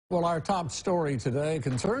Well, our top story today,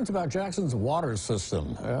 concerns about Jackson's water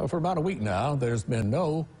system. For about a week now, there's been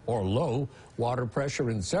no or low water pressure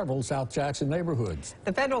in several South Jackson neighborhoods.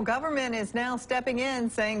 The federal government is now stepping in,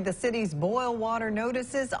 saying the city's boil water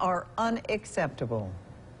notices are unacceptable.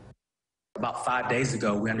 About 5 days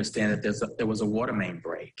ago, we understand that there was a water main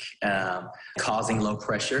break causing low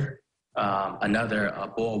pressure,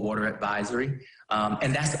 another boil water advisory,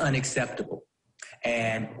 and that's unacceptable.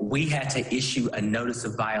 And we had to issue a notice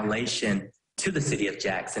of violation to the city of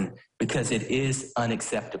Jackson because it is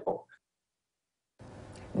unacceptable.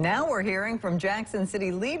 Now we're hearing from Jackson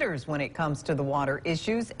City leaders when it comes to the water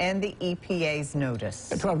issues and the EPA's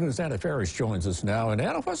notice. At 12 News, Anna Ferris joins us now. And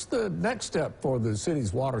Anna, what's the next step for the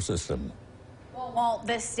city's water system? Well,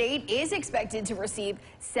 the state is expected to receive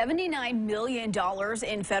 $79 million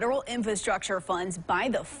in federal infrastructure funds by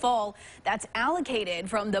the fall. That's allocated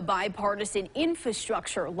from the bipartisan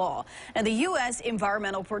infrastructure law. Now, the U.S.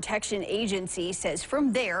 Environmental Protection Agency says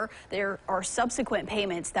from there are subsequent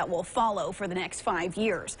payments that will follow for the next 5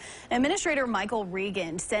 years. Administrator Michael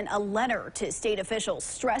Regan sent a letter to state officials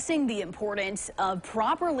stressing the importance of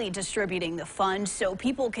properly distributing the funds so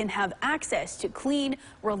people can have access to clean,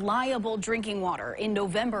 reliable drinking water. In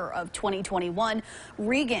November of 2021,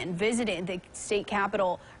 Regan visited the state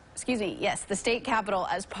capitol, the state capitol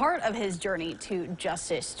as part of his Journey to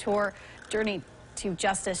Justice tour.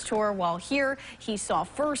 While here, he saw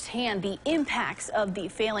firsthand the impacts of the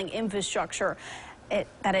failing infrastructure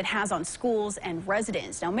that it has on schools and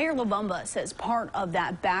residents. Now, Mayor Lubumba says part of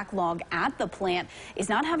that backlog at the plant is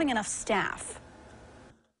not having enough staff.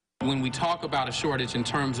 When we talk about a shortage in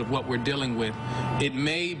terms of what we're dealing with, it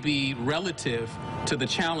may be relative to the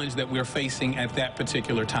challenge that we're facing at that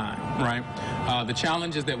particular time, right? The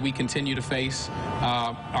challenges that we continue to face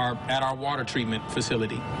are at our water treatment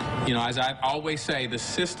facility. You know, as I always say, the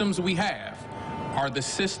systems we have are the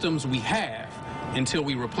systems we have until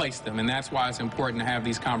we replace them. And that's why it's important to have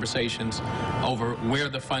these conversations over where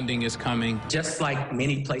the funding is coming. Just like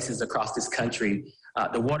many places across this country,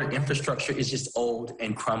 the water infrastructure is just old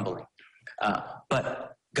and crumbling.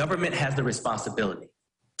 But government has the responsibility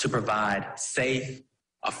to provide safe,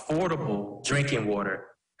 affordable drinking water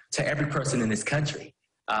to every person in this country.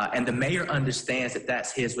 And the mayor understands that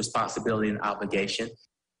that's his responsibility and obligation.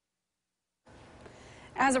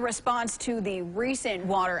 As a response to the recent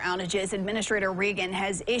water outages, Administrator Regan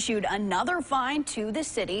has issued another fine to the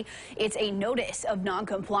city. It's a notice of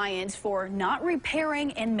noncompliance for not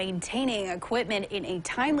repairing and maintaining equipment in a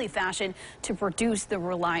timely fashion to produce the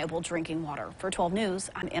reliable drinking water. For 12 News,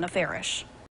 I'm Anna Ferris.